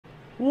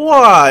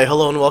Why,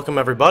 hello and welcome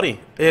everybody.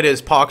 It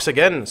is Pohx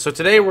again. So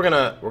today we're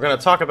gonna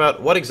talk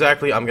about what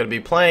exactly I'm gonna be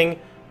playing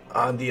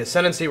on the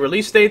Ascendancy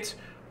release date,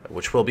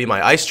 which will be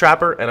my Ice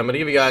Trapper, and I'm gonna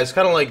give you guys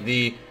kind of like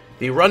the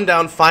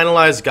rundown,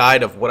 finalized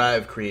guide of what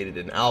I've created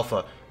in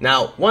Alpha.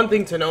 Now, one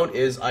thing to note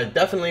is I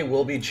definitely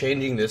will be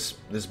changing this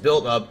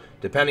build up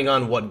depending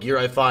on what gear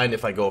I find.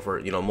 If I go for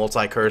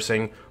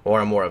multi-cursing or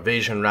a more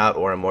evasion route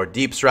or a more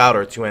deeps route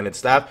or two-handed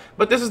staff,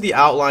 but this is the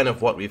outline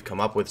of what we've come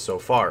up with so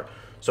far.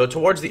 So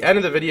towards the end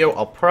of the video,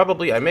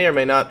 I may or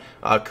may not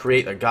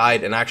create a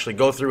guide and actually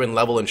go through and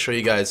level and show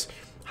you guys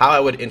how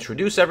I would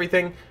introduce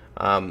everything.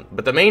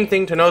 But the main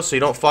thing to know so you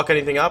don't fuck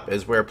anything up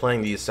is we're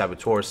playing the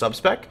Saboteur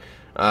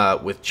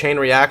subspec with Chain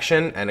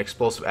Reaction and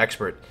Explosive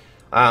Expert.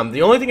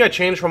 The only thing I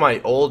changed from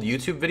my old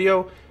YouTube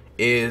video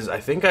is I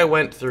think I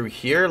went through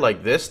here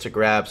like this to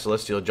grab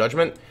Celestial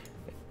Judgment.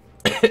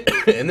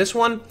 In this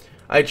one,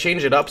 I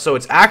changed it up so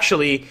it's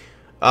actually...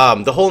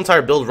 the whole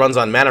entire build runs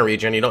on mana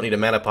regen. You don't need a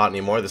mana pot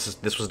anymore.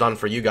 This was done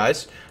for you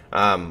guys.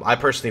 I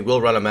personally will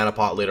run a mana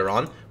pot later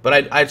on,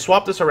 but I'd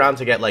swap this around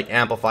to get like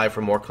Amplify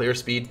for more clear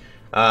speed.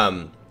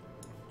 And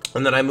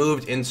then I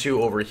moved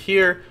into over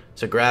here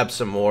to grab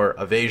some more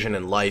evasion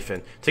and life,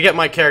 and to get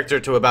my character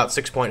to about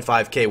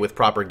 6.5k with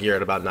proper gear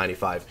at about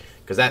 95,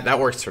 because that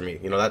works for me.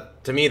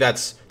 That to me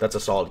that's a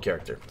solid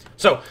character.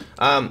 So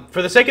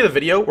for the sake of the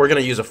video, we're gonna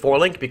use a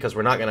 4-link because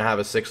we're not gonna have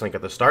a 6-link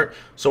at the start.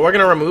 So we're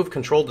gonna remove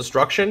Controlled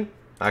Destruction.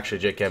 Actually,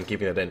 JK, I'm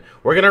keeping it in.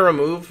 We're going to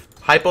remove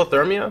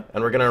Hypothermia,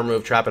 and we're going to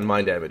remove Trap and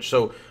Mind Damage.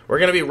 So, we're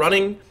going to be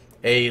running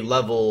a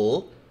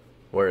level...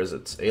 Where is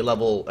it?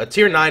 A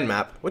tier 9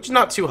 map, which is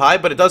not too high,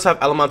 but it does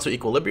have Elemental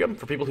Equilibrium.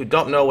 For people who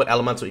don't know what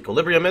Elemental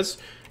Equilibrium is,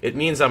 it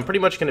means I'm pretty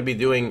much going to be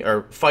doing,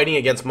 or fighting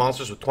against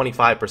monsters with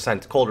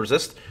 25% cold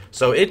resist.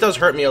 So, it does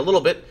hurt me a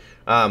little bit.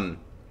 And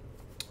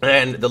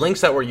the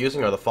links that we're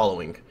using are the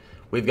following.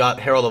 We've got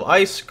Herald of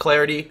Ice,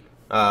 Clarity,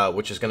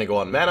 which is going to go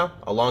on mana,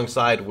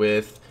 alongside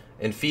with...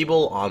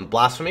 Enfeeble on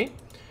Blasphemy.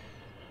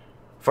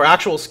 For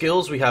actual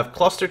skills, we have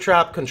Cluster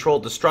Trap,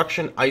 Controlled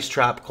Destruction, Ice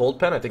Trap, Cold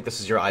Pen. I think this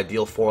is your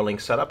ideal 4-link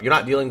setup. You're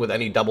not dealing with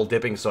any double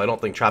dipping, so I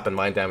don't think Trap and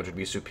Mind Damage would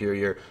be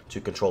superior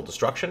to Controlled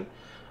Destruction.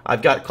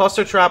 I've got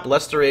Cluster Trap,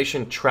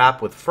 Restoration,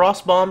 Trap with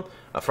Frost Bomb.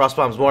 Frost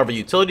Bomb is more of a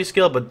utility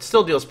skill, but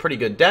still deals pretty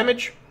good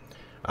damage.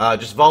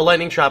 Just Vol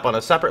Lightning Trap on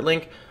a separate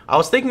link. I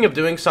was thinking of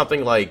doing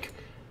something like...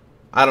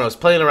 I don't know, I was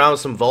playing around with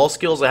some Vol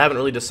skills. I haven't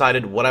really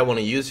decided what I want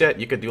to use yet.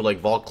 You could do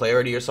like Vol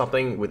Clarity or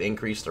something with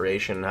increased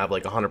duration and have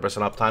like 100%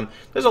 uptime.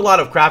 There's a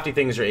lot of crafty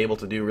things you're able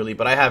to do really,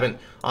 but I haven't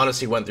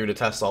honestly went through to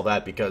test all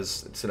that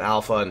because it's an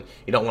alpha and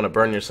you don't want to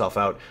burn yourself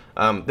out.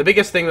 The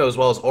biggest thing though as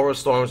well is Aura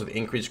Storms with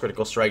increased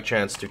critical strike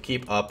chance to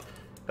keep up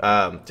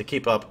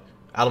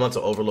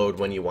Elemental Overload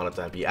when you want it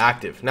to be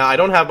active. Now I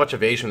don't have much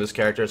evasion with this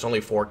character. It's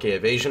only 4k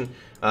evasion.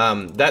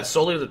 That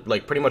solely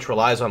like pretty much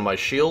relies on my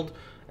shield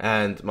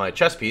and my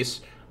chest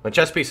piece. My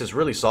chest piece is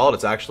really solid.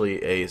 It's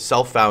actually a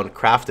self-found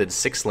crafted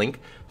 6-link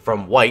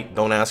from White.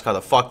 Don't ask how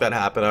the fuck that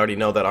happened. I already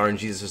know that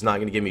RNGesus is not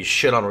going to give me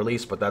shit on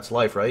release, but that's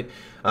life, right?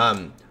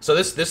 So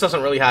this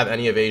doesn't really have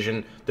any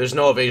evasion. There's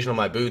no evasion on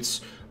my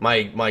boots.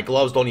 My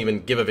gloves don't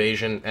even give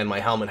evasion, and my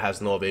helmet has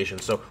no evasion.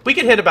 So we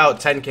could hit about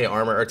 10k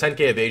armor, or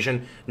 10k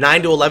evasion,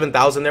 9 to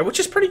 11,000 there,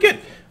 which is pretty good,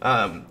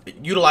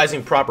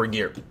 utilizing proper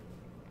gear.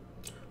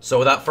 So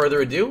without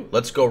further ado,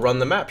 let's go run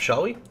the map,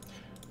 shall we?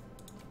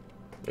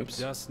 Oops.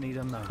 Just need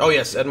a moment. Oh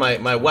yes, and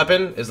my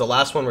weapon is the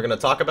last one we're going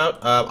to talk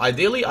about.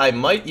 Ideally, I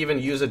might even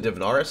use a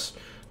Divnaris.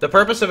 The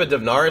purpose of a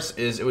Divnaris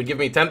is it would give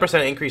me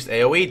 10% increased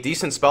AoE,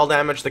 decent spell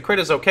damage. The crit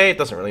is okay, it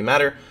doesn't really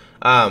matter.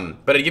 But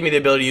it'd give me the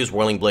ability to use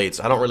Whirling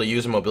Blades. I don't really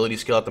use a mobility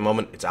skill at the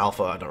moment. It's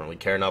alpha, I don't really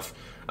care enough.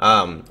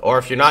 Or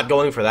if you're not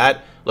going for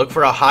that, look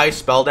for a high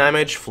spell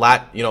damage,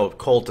 flat,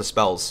 cold to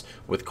spells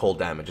with cold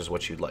damage is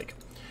what you'd like.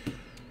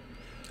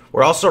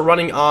 We're also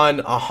running on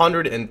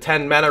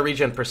 110 mana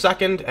regen per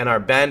second, and our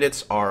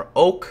bandits are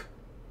Oak,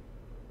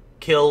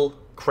 Kill,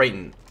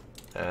 Creighton.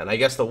 And I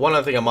guess the one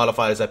other thing I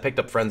modified is I picked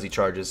up Frenzy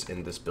charges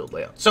in this build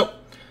layout. So,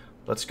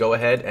 let's go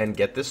ahead and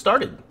get this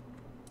started.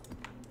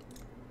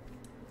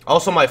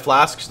 Also, my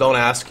flasks, don't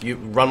ask. You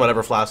run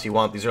whatever flasks you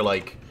want. These are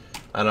like,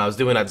 I don't know, I was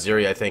doing at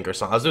Ziri, I think, or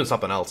something. I was doing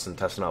something else and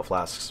testing out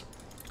flasks.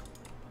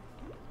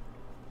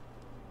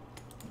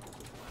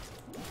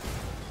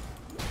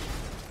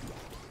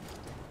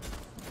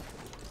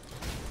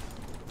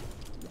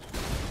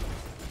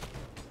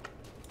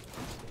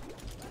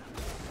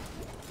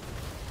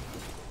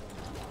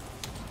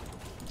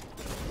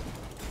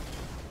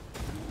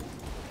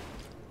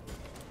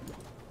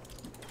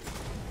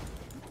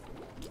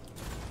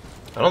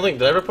 I don't think,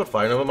 did I ever put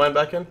Fire Nova Mine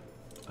back in?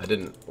 I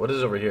didn't. What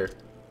is over here?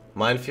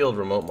 Minefield,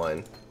 Remote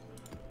Mine.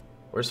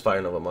 Where's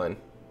Fire Nova Mine?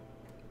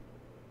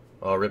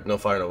 Oh, rip, no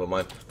Fire Nova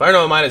Mine. Fire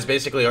Nova Mine is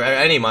basically, or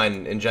any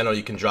mine in general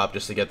you can drop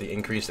just to get the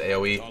increased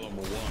AoE.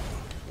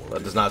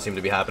 That does not seem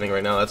to be happening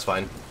right now, that's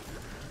fine.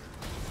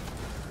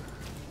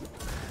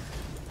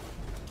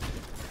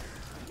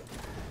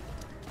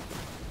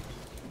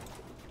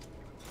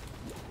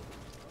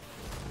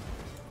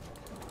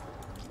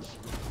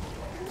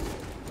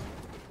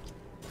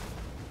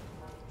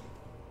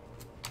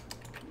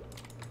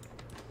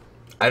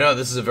 I know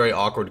this is a very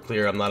awkward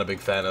clear. I'm not a big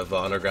fan of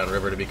Underground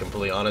River, to be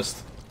completely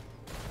honest.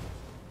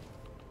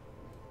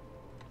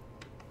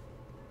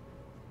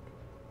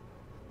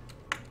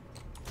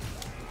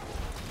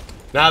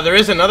 Now, there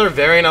is another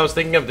variant I was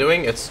thinking of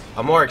doing. It's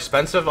a more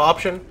expensive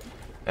option,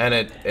 and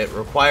it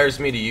requires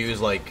me to use,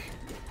 like,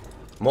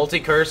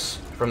 multi-curse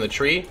from the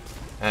tree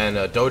and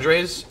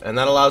Dodres, and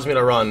that allows me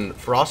to run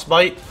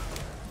Frostbite.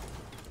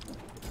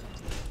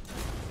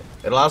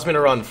 It allows me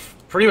to run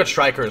pretty much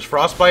Strikers,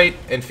 Frostbite,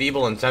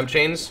 Enfeeble, and Temp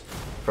Chains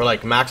for,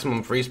 like,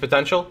 maximum freeze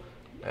potential.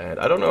 And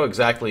I don't know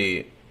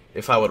exactly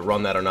if I would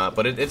run that or not,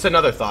 but it's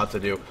another thought to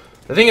do.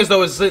 The thing is,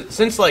 though, is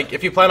since, like,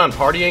 if you plan on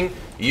partying,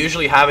 you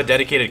usually have a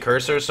dedicated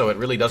cursor, so it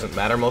really doesn't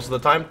matter most of the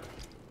time.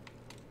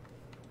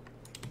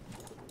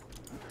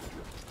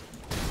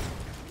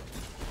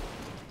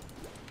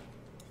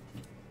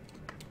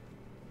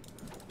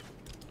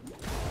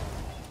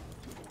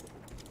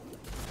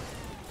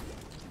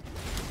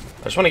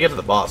 I just want to get to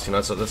the boss, you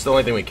know, so that's the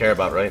only thing we care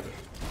about, right?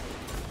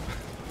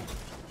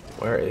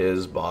 Where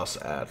is boss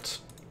at?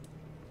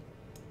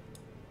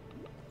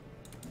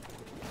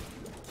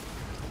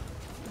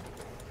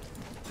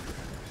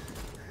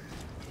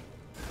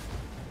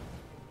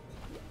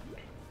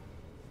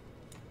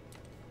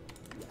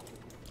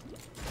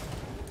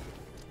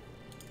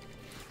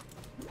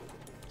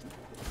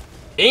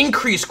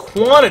 Increase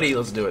quantity,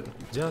 let's do it.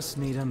 Just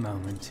need a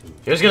moment to...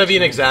 Here's gonna be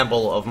an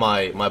example of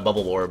my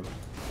bubble orb.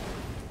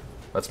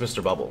 That's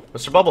Mr. Bubble.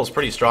 Mr. Bubble's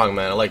pretty strong,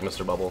 man. I like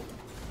Mr. Bubble.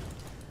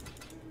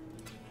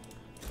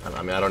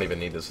 I mean, I don't even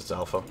need this. It's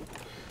alpha.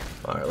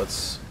 Alright,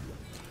 let's...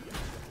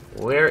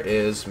 Where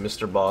is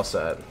Mr. Boss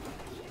at?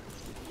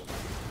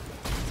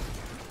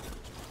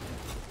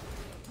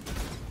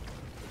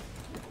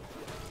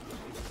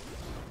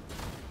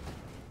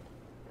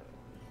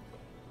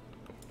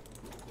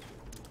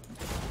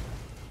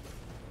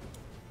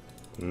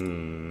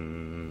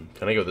 Can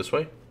I go this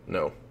way?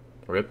 No.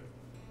 Rip.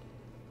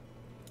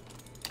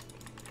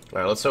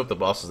 Alright, let's hope the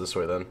boss is this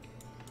way then.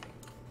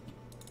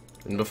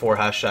 And before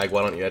hashtag,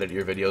 why don't you edit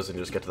your videos and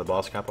just get to the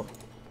boss, Kappa?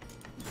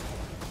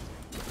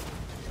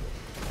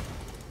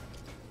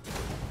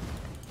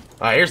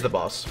 Alright, here's the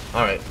boss.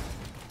 Alright.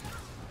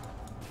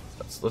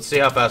 Let's see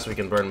how fast we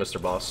can burn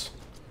Mr. Boss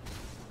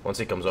once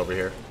he comes over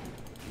here.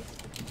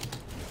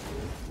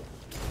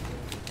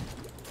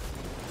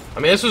 I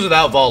mean, this was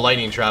without Vol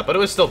Lightning Trap, but it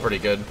was still pretty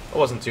good. It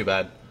wasn't too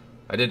bad.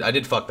 I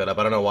did fuck that up.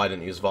 I don't know why I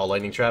didn't use Vol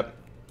Lightning Trap.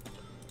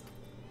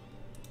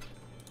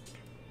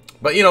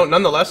 But, you know,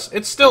 nonetheless,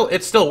 it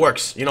still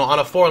works. You know, on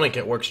a 4-link,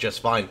 it works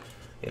just fine.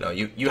 You know,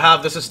 you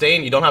have the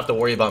sustain. You don't have to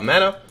worry about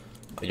mana.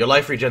 Your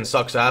life regen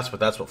sucks ass, but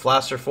that's what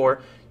flasks are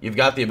for. You've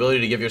got the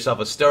ability to give yourself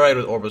a steroid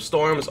with Orb of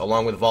Storms,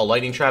 along with Vol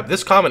Lightning Trap.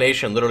 This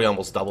combination literally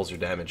almost doubles your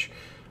damage.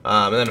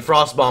 And then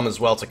Frost Bomb as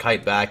well to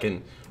kite back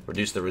and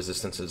reduce the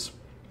resistances.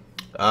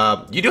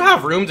 You do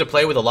have room to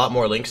play with a lot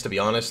more links, to be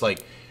honest.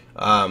 Like,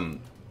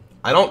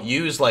 I don't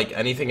use, like,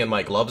 anything in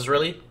my gloves,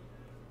 really.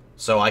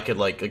 So I could,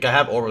 like I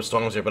have Orb of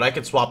Storms here, but I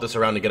could swap this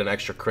around to get an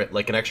extra crit,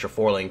 like an extra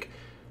 4-link.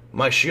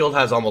 My shield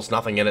has almost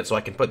nothing in it, so I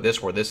can put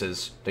this where this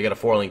is to get a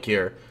 4-link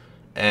here.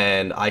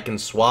 And I can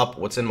swap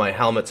what's in my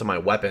helmet to my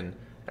weapon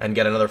and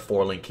get another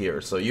 4-link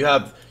here. So you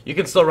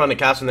can still run a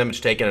cast and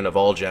damage taken and a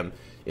Vol Gem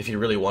if you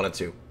really wanted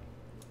to.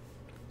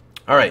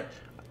 Alright.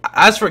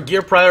 As for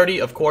gear priority,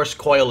 of course,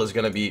 Coil is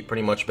going to be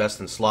pretty much best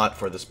in slot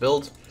for this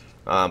build.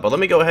 But let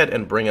me go ahead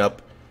and bring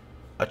up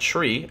a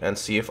tree and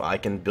see if I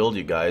can build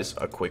you guys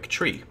a quick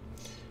tree.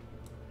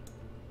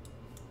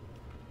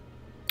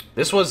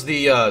 This was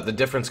the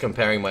difference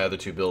comparing my other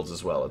two builds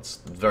as well. It's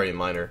very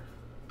minor.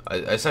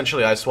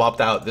 Essentially, I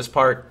swapped out this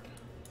part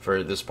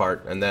for this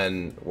part and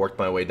then worked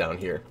my way down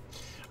here.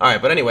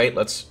 Alright, but anyway,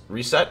 let's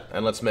reset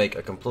and let's make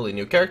a completely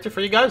new character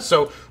for you guys.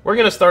 So, we're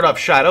going to start off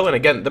Shadow, and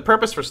again, the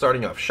purpose for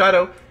starting off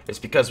Shadow is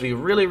because we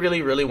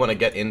really want to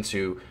get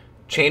into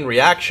Chain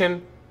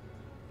Reaction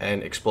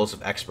and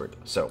Explosive Expert.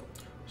 So,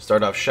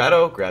 start off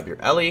Shadow, grab your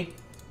Ellie.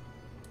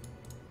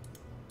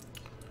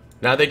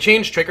 Now, they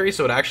changed Trickery,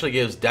 so it actually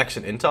gives Dex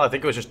and Intel. I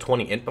think it was just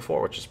 20 Int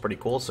before, which is pretty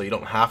cool, so you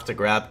don't have to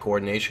grab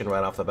Coordination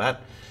right off the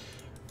bat.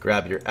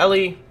 Grab your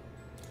Ellie.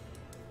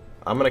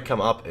 I'm going to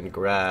come up and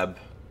grab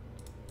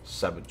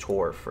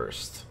Saboteur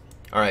first.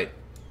 Alright.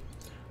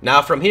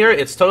 Now, from here,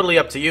 it's totally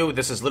up to you.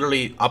 This is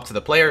literally up to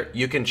the player.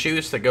 You can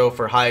choose to go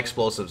for high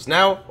explosives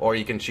now, or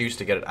you can choose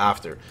to get it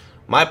after.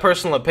 My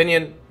personal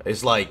opinion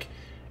is,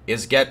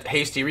 get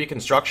Hasty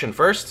Reconstruction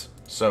first.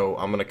 So,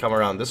 I'm going to come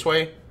around this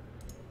way.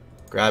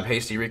 Grab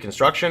Hasty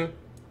Reconstruction.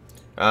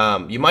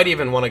 You might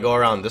even want to go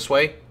around this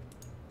way,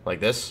 like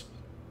this.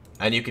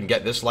 And you can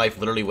get this life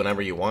literally whenever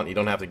you want. You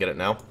don't have to get it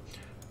now.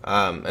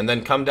 And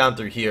then come down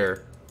through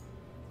here,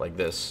 like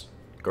this.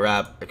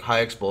 Grab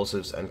High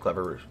Explosives and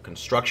Clever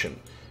Construction.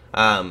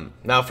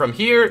 Now from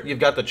here, you've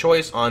got the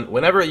choice on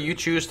whenever you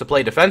choose to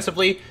play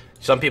defensively.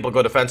 Some people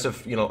go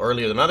defensive, you know,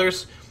 earlier than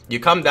others. You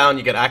come down,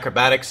 you get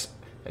Acrobatics,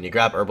 and you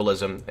grab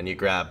Herbalism, and you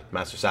grab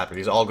Master Sapper.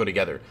 These all go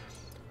together.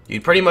 You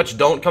pretty much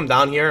don't come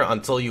down here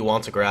until you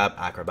want to grab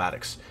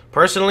acrobatics.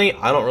 Personally,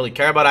 I don't really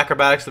care about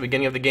acrobatics at the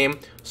beginning of the game,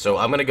 so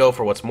I'm going to go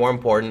for what's more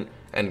important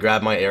and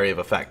grab my area of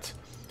effect.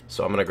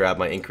 So I'm going to grab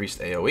my increased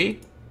AoE,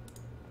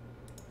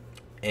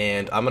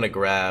 and I'm going to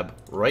grab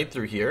right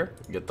through here,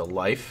 get the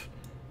life,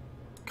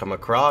 come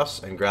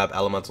across, and grab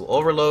elemental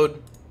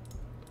overload.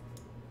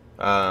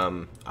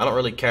 I don't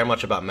really care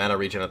much about mana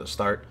regen at the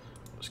start.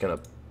 I'm just going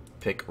to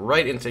pick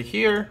right into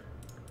here,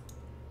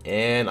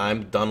 and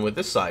I'm done with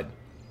this side.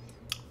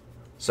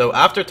 So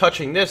after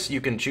touching this, you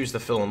can choose to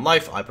fill in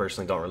life. I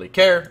personally don't really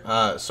care.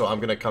 So I'm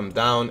going to come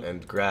down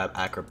and grab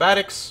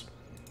acrobatics.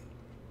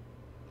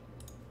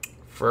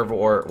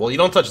 Fervor. Well, you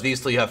don't touch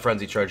these till you have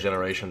frenzy charge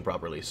generation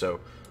properly.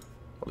 So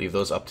I'll leave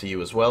those up to you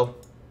as well.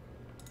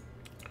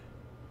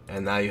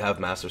 And now you have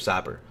Master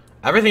Sapper.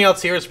 Everything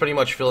else here is pretty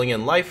much filling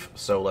in life.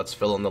 So let's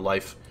fill in the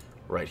life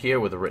right here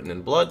with the written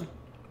in blood.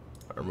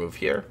 Remove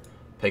here.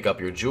 Pick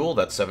up your jewel.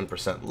 That's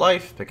 7%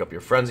 life. Pick up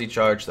your frenzy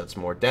charge. That's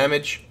more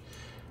damage.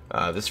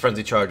 This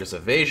frenzy charge is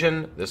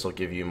evasion. This will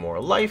give you more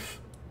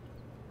life.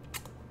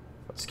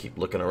 Let's keep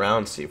looking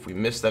around, see if we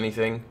missed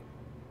anything.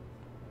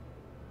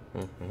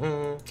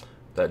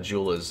 That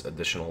jewel is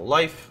additional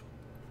life.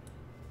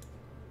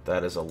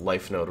 That is a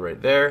life node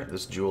right there.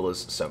 This jewel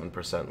is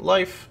 7%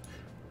 life.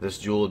 This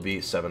jewel would be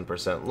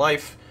 7%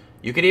 life.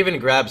 You could even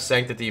grab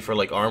Sanctity for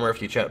like armor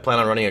if you plan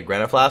on running a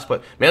Granite Flask,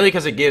 but mainly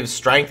because it gives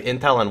strength,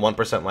 intel, and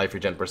 1% life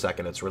regen per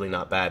second. It's really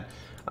not bad.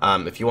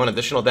 If you want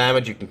additional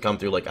damage, you can come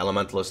through like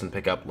Elementalist and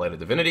pick up Light of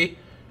Divinity.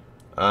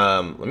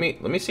 Let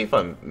me see if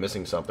I'm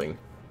missing something.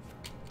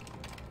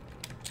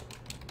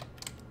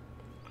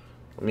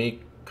 Let me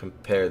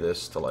compare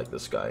this to like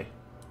this guy.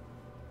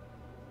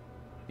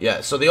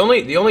 Yeah, so the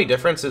only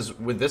difference is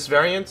with this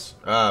variant.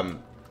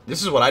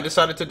 This is what I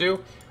decided to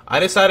do. I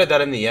decided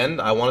that in the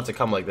end, I wanted to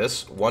come like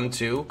this.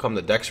 1-2, come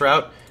the Dex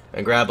route,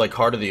 and grab like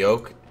Heart of the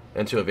Oak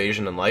into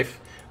Evasion and Life.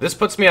 This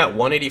puts me at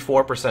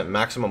 184%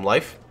 maximum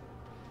life.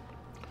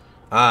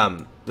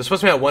 This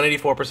puts me at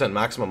 184%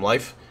 maximum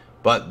life,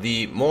 but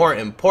the more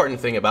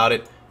important thing about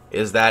it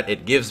is that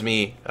it gives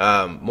me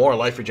more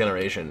life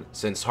regeneration,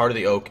 since Heart of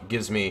the Oak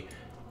gives me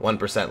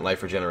 1%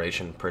 life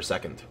regeneration per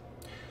second.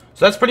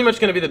 So that's pretty much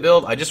going to be the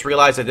build. I just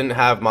realized I didn't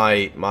have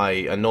my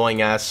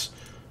annoying-ass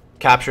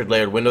captured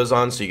layered windows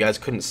on, so you guys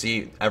couldn't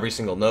see every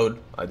single node.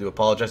 I do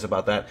apologize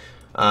about that.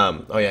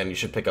 Oh yeah, and you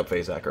should pick up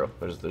Phase Acro.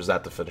 There's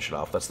that to finish it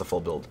off. That's the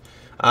full build.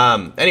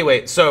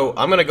 Anyway, so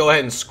I'm gonna go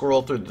ahead and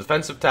scroll through the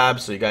defensive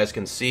tabs so you guys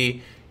can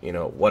see, you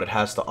know, what it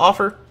has to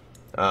offer.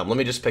 Let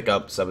me just pick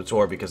up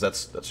Saboteur because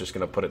that's just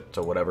gonna put it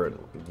to whatever it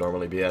would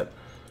normally be at.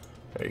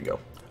 There you go.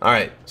 All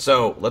right,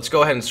 so let's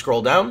go ahead and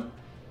scroll down.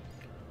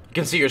 You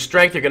can see your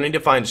strength. You're gonna need to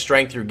find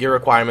strength through gear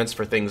requirements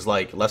for things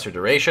like lesser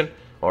duration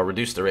or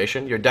reduced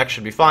duration. Your dex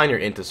should be fine. Your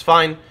int is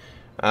fine.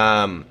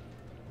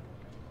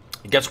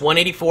 It gets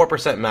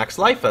 184% max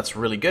life. That's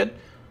really good.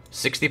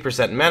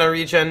 60% mana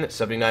regen.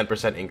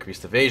 79%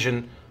 increased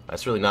evasion.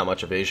 That's really not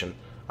much evasion.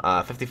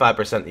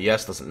 55%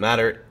 ES doesn't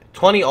matter.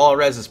 20 all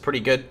res is pretty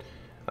good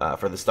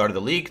for the start of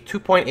the league.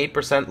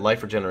 2.8%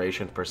 life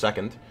regeneration per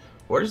second.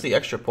 Where does the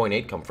extra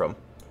 0.8 come from?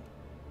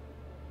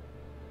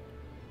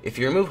 If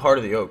you remove Heart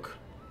of the Oak.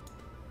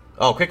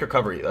 Oh, quick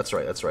recovery. That's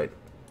right. That's right.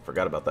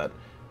 Forgot about that.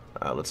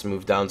 Let's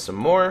move down some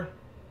more.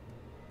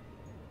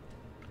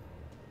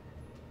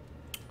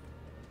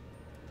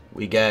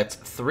 We get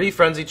 3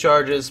 frenzy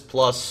charges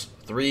plus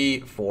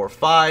 3, 4,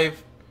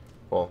 5.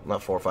 Well,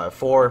 not 4, 5,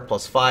 4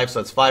 plus 5. So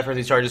that's 5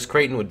 frenzy charges.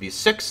 Creighton would be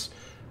 6.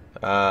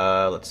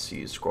 Let's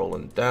see.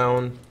 Scrolling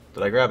down.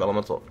 Did I grab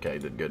elemental? Okay, I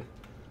did good.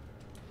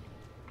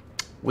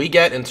 We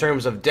get, in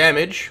terms of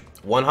damage,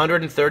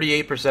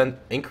 138%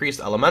 increased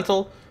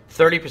elemental,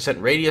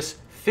 30% radius,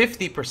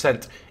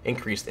 50%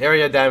 increased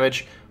area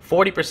damage,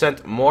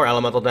 40% more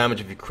elemental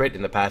damage if you crit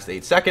in the past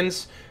 8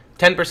 seconds,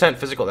 10%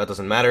 physical, that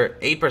doesn't matter,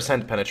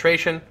 8%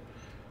 penetration.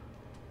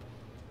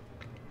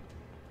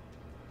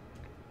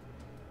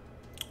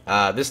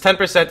 This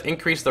 10%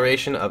 increased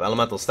duration of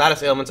elemental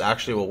status ailments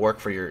actually will work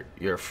for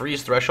your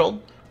freeze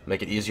threshold,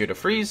 make it easier to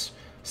freeze.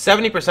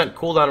 70%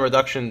 cooldown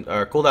reduction,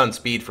 or cooldown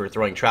speed for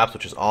throwing traps,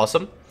 which is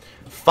awesome.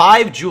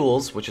 5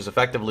 jewels, which is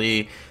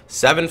effectively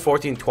 7,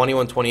 14,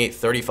 21, 28,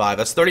 35.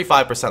 That's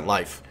 35%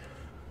 life.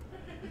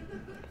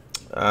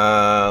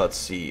 Let's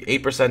see.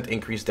 8%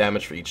 increased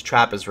damage for each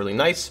trap is really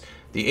nice.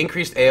 The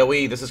increased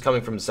AoE, this is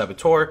coming from the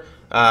Saboteur.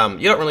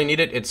 You don't really need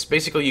it. It's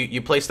basically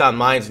you place down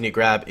mines and you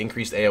grab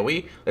increased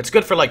AoE. It's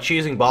good for like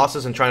cheesing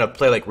bosses and trying to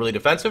play like really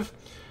defensive.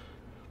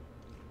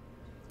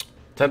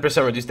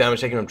 10% reduced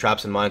damage taken from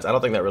traps and mines. I don't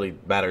think that really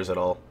matters at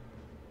all.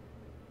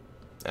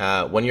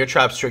 When your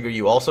traps trigger,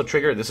 you also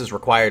trigger. This is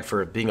required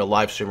for being a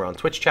live streamer on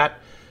Twitch chat.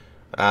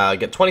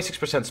 Get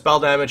 26% spell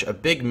damage, a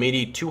big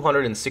meaty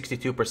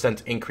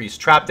 262% increased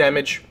trap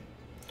damage,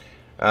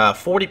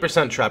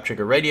 40% trap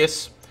trigger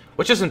radius,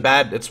 which isn't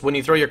bad. It's when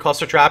you throw your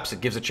cluster traps,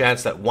 it gives a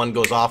chance that one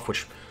goes off,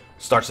 which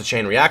starts a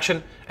chain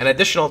reaction. An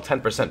additional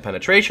 10%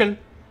 penetration,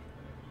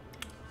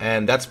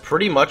 and that's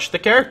pretty much the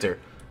character.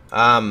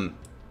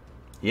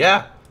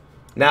 Yeah.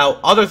 Now,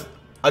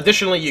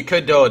 Additionally, you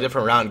could do a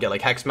different route and get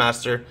like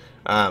Hexmaster.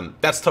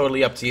 That's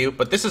totally up to you,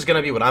 but this is going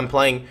to be what I'm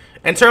playing.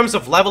 In terms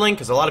of leveling,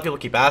 because a lot of people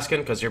keep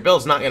asking, because your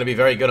build's not going to be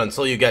very good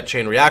until you get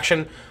Chain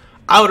Reaction,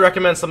 I would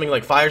recommend something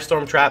like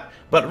Firestorm Trap,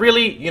 but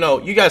really, you know,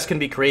 you guys can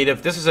be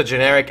creative. This is a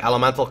generic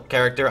elemental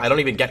character. I don't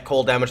even get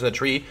cold damage in the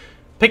tree.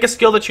 Pick a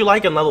skill that you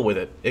like and level with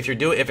it. If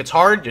it's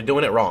hard, you're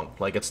doing it wrong.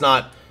 Like, it's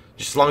not,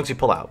 just as long as you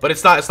pull out. But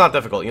it's not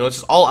difficult. You know, it's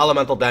just all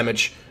elemental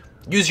damage.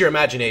 Use your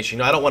imagination.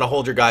 You know, I don't want to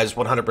hold your guys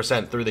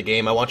 100% through the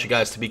game. I want you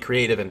guys to be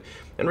creative and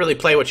really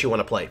play what you want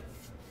to play.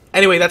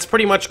 Anyway, that's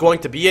pretty much going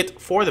to be it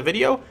for the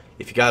video.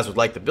 If you guys would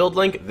like the build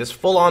link, this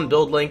full-on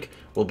build link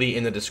will be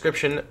in the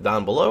description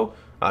down below.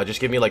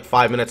 Just give me like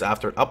 5 minutes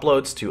after it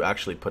uploads to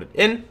actually put it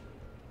in.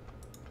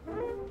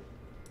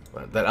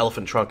 That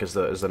elephant trunk is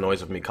the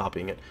noise of me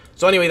copying it.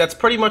 So anyway, that's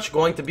pretty much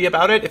going to be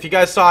about it. If you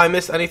guys saw I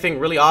missed anything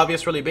really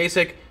obvious, really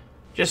basic,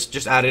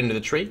 just add it into the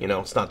tree. You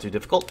know, it's not too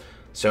difficult.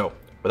 So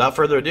without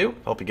further ado,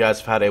 hope you guys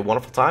have had a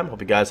wonderful time.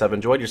 Hope you guys have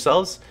enjoyed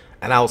yourselves,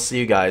 and I will see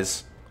you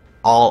guys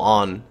all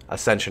on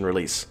Ascension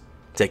release.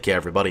 Take care,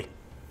 everybody.